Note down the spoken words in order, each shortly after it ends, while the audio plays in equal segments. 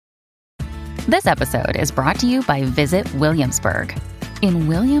This episode is brought to you by Visit Williamsburg. In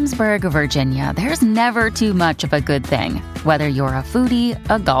Williamsburg, Virginia, there's never too much of a good thing. Whether you're a foodie,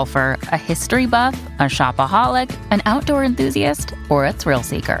 a golfer, a history buff, a shopaholic, an outdoor enthusiast, or a thrill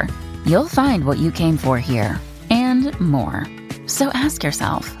seeker, you'll find what you came for here and more. So ask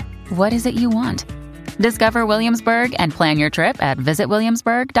yourself, what is it you want? Discover Williamsburg and plan your trip at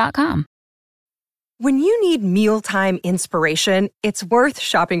visitwilliamsburg.com. When you need mealtime inspiration, it's worth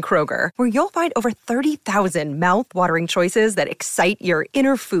shopping Kroger, where you'll find over 30,000 mouth-watering choices that excite your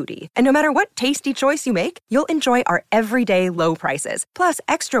inner foodie. And no matter what tasty choice you make, you'll enjoy our everyday low prices, plus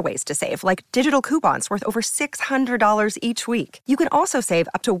extra ways to save, like digital coupons worth over $600 each week. You can also save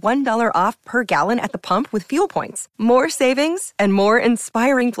up to $1 off per gallon at the pump with fuel points. More savings and more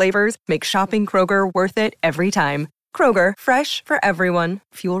inspiring flavors make shopping Kroger worth it every time. Kroger, fresh for everyone.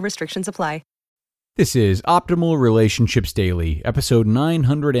 Fuel restrictions apply. This is Optimal Relationships Daily, episode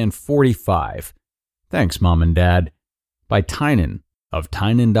 945. Thanks, Mom and Dad, by Tynan of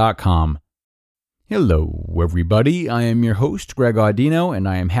Tynan.com. Hello, everybody. I am your host, Greg Audino, and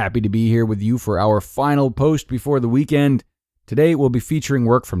I am happy to be here with you for our final post before the weekend. Today, we'll be featuring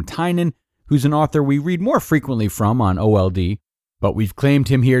work from Tynan, who's an author we read more frequently from on OLD, but we've claimed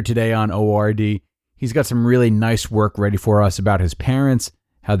him here today on ORD. He's got some really nice work ready for us about his parents,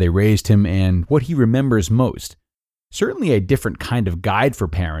 how they raised him, and what he remembers most. Certainly a different kind of guide for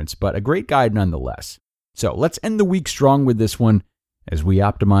parents, but a great guide nonetheless. So let's end the week strong with this one as we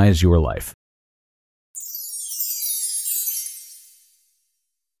optimize your life.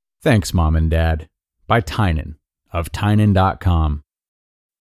 Thanks, Mom and Dad, by Tynan of Tynan.com.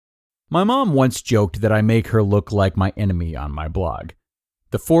 My mom once joked that I make her look like my enemy on my blog.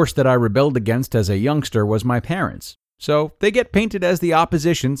 The force that I rebelled against as a youngster was my parents, so they get painted as the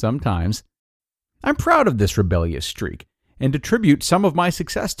opposition sometimes. I'm proud of this rebellious streak and attribute some of my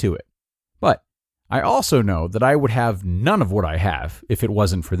success to it. But I also know that I would have none of what I have if it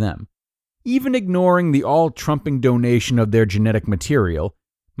wasn't for them. Even ignoring the all-trumping donation of their genetic material,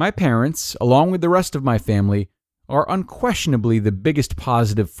 my parents, along with the rest of my family, are unquestionably the biggest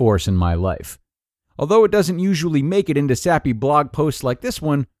positive force in my life. Although it doesn't usually make it into sappy blog posts like this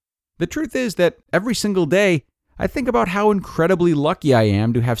one, the truth is that every single day, I think about how incredibly lucky I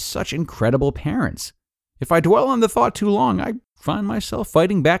am to have such incredible parents. If I dwell on the thought too long, I find myself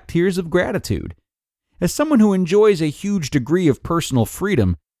fighting back tears of gratitude. As someone who enjoys a huge degree of personal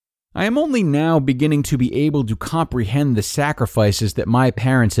freedom, I am only now beginning to be able to comprehend the sacrifices that my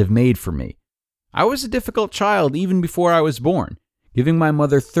parents have made for me. I was a difficult child even before I was born, giving my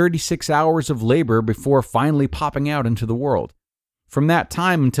mother 36 hours of labor before finally popping out into the world. From that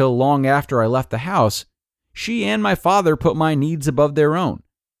time until long after I left the house, she and my father put my needs above their own.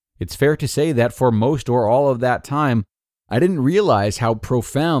 It's fair to say that for most or all of that time, I didn't realize how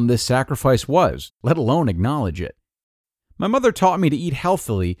profound this sacrifice was, let alone acknowledge it. My mother taught me to eat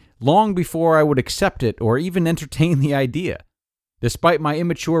healthily long before I would accept it or even entertain the idea. Despite my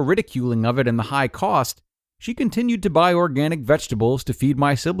immature ridiculing of it and the high cost, she continued to buy organic vegetables to feed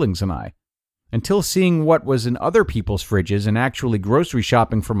my siblings and I. Until seeing what was in other people's fridges and actually grocery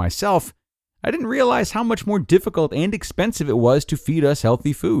shopping for myself, I didn't realize how much more difficult and expensive it was to feed us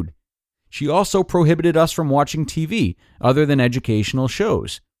healthy food. She also prohibited us from watching TV other than educational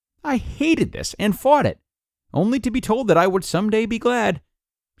shows. I hated this and fought it, only to be told that I would someday be glad.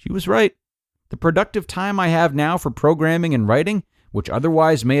 She was right. The productive time I have now for programming and writing, which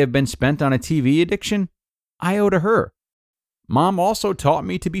otherwise may have been spent on a TV addiction, I owe to her. Mom also taught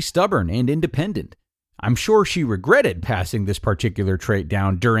me to be stubborn and independent. I'm sure she regretted passing this particular trait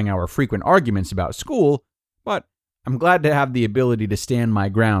down during our frequent arguments about school, but I'm glad to have the ability to stand my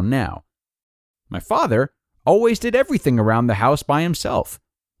ground now. My father always did everything around the house by himself.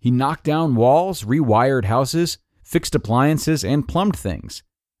 He knocked down walls, rewired houses, fixed appliances, and plumbed things.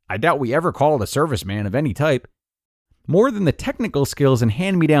 I doubt we ever called a serviceman of any type. More than the technical skills and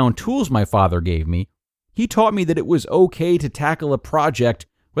hand-me-down tools my father gave me, he taught me that it was okay to tackle a project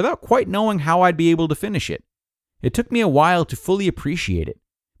without quite knowing how I'd be able to finish it. It took me a while to fully appreciate it,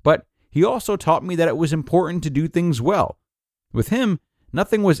 but he also taught me that it was important to do things well. With him,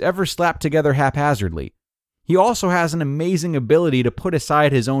 nothing was ever slapped together haphazardly. He also has an amazing ability to put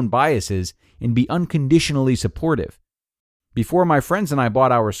aside his own biases and be unconditionally supportive. Before my friends and I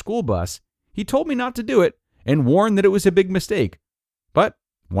bought our school bus, he told me not to do it and warned that it was a big mistake. But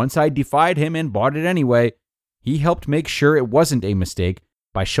once I defied him and bought it anyway, he helped make sure it wasn't a mistake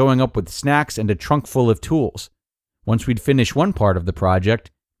by showing up with snacks and a trunk full of tools. Once we'd finish one part of the project,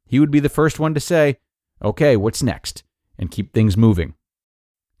 he would be the first one to say, "Okay, what's next?" and keep things moving.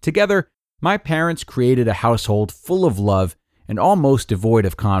 Together, my parents created a household full of love and almost devoid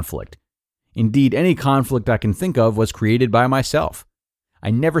of conflict. Indeed, any conflict I can think of was created by myself.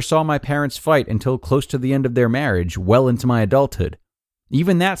 I never saw my parents fight until close to the end of their marriage, well into my adulthood.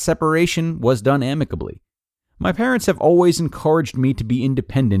 Even that separation was done amicably. My parents have always encouraged me to be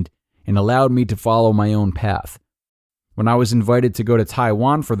independent and allowed me to follow my own path. When I was invited to go to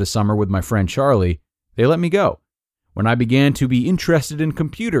Taiwan for the summer with my friend Charlie, they let me go. When I began to be interested in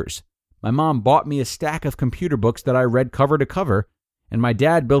computers, my mom bought me a stack of computer books that I read cover to cover, and my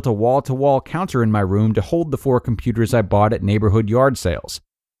dad built a wall-to-wall counter in my room to hold the 4 computers I bought at neighborhood yard sales.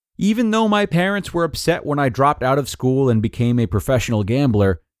 Even though my parents were upset when I dropped out of school and became a professional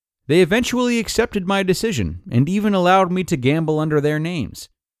gambler, they eventually accepted my decision and even allowed me to gamble under their names.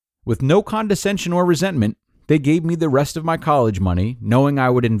 With no condescension or resentment, they gave me the rest of my college money, knowing I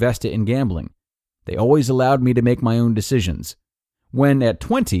would invest it in gambling. They always allowed me to make my own decisions. When, at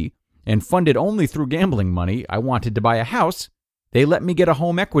 20, and funded only through gambling money, I wanted to buy a house, they let me get a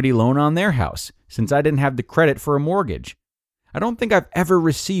home equity loan on their house, since I didn't have the credit for a mortgage. I don't think I've ever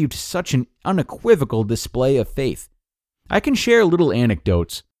received such an unequivocal display of faith. I can share little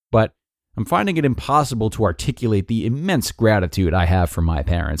anecdotes, but I'm finding it impossible to articulate the immense gratitude I have for my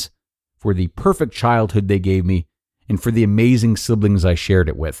parents, for the perfect childhood they gave me, and for the amazing siblings I shared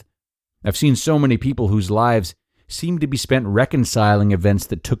it with. I've seen so many people whose lives seem to be spent reconciling events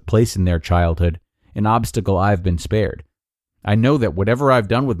that took place in their childhood, an obstacle I've been spared. I know that whatever I've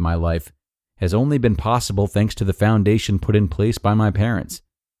done with my life has only been possible thanks to the foundation put in place by my parents,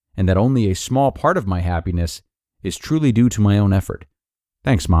 and that only a small part of my happiness is truly due to my own effort.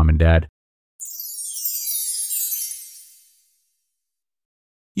 Thanks, Mom and Dad.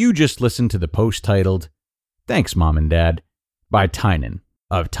 You just listened to the post titled, "Thanks, Mom and Dad," by Tynan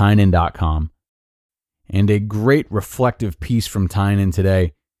of Tynan.com. And a great reflective piece from Tynan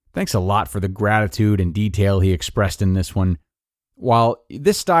today. Thanks a lot for the gratitude and detail he expressed in this one. While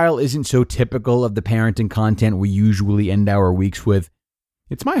this style isn't so typical of the parenting content we usually end our weeks with,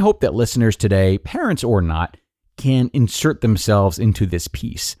 it's my hope that listeners today, parents or not, can insert themselves into this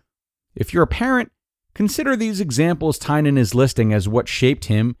piece. If you're a parent, consider these examples Tynan is listing as what shaped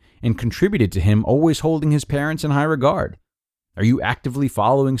him and contributed to him always holding his parents in high regard. Are you actively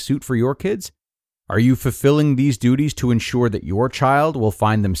following suit for your kids? Are you fulfilling these duties to ensure that your child will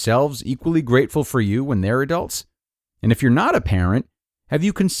find themselves equally grateful for you when they're adults? And if you're not a parent, have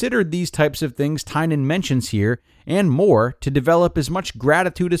you considered these types of things Tynan mentions here and more to develop as much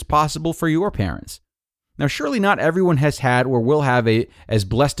gratitude as possible for your parents? Now, surely not everyone has had or will have as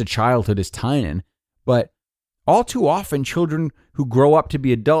blessed a childhood as Tynan, but all too often children who grow up to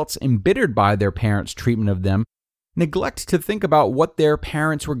be adults embittered by their parents' treatment of them neglect to think about what their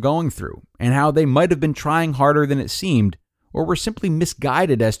parents were going through and how they might have been trying harder than it seemed, or were simply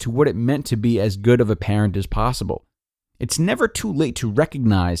misguided as to what it meant to be as good of a parent as possible. It's never too late to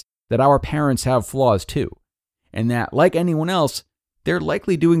recognize that our parents have flaws too, and that, like anyone else, they're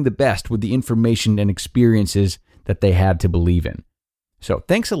likely doing the best with the information and experiences that they had to believe in. So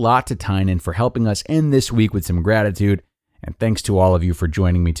thanks a lot to Tynan for helping us end this week with some gratitude, and thanks to all of you for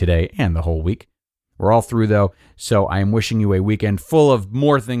joining me today and the whole week. We're all through though, so I am wishing you a weekend full of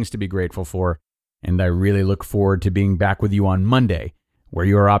more things to be grateful for, and I really look forward to being back with you on Monday, where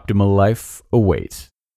your optimal life awaits.